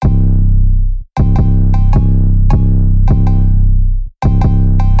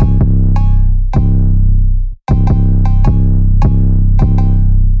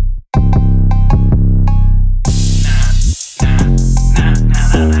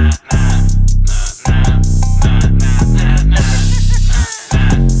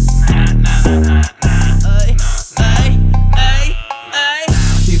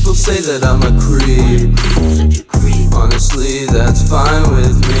that I'm a creep. Honestly, that's fine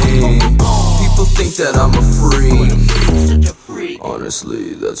with me. People think that I'm a freak.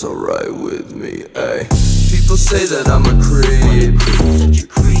 Honestly, that's alright with me, ayy. People say that I'm a creep.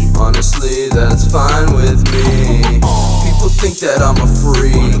 Honestly, that's fine with me. People think that I'm a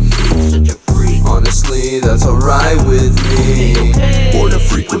freak. Honestly, that's alright with me. Born a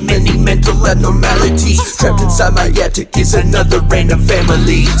freak with many mental abnormalities. Trapped inside my attic is another random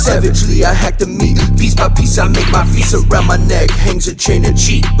family. Savagely I hack the meat, piece by piece I make my feast. Around my neck hangs a chain of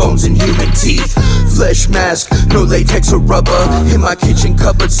cheekbones and human teeth. Flesh mask, no latex or rubber. In my kitchen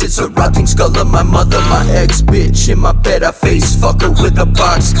cupboard sits a rotting skull of my mother. My ex-bitch in my bed, I face fuck her with a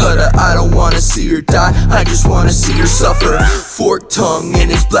box cutter. I don't wanna see her die, I just wanna see her suffer. Forked tongue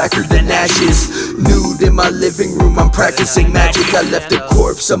and it's blacker than ashes. Nude in my living room, I'm practicing magic. I left a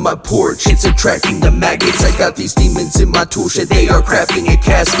corpse on my porch, it's attracting the maggots. I got these demons in my tool shed, they are crafting a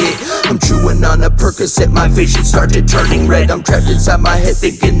casket. I'm chewing on a Percocet, my vision started turning red. I'm trapped inside my head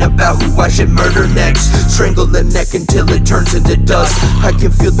thinking about who I should murder next. Strangle the neck until it turns into dust. I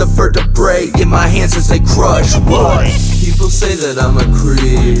can feel the vertebrae in my hands as they crush. What? People say that I'm a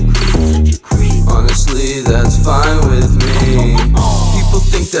creep. Honestly, that's fine with me. People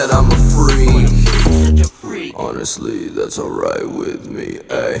think that I'm a freak. Honestly, that's alright with me,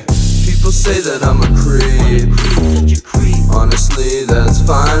 ayy. People say that I'm a creep. Honestly, that's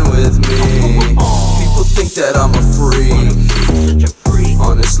fine with me. People think that I'm a freak.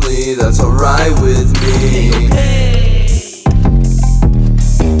 Honestly, that's alright with me.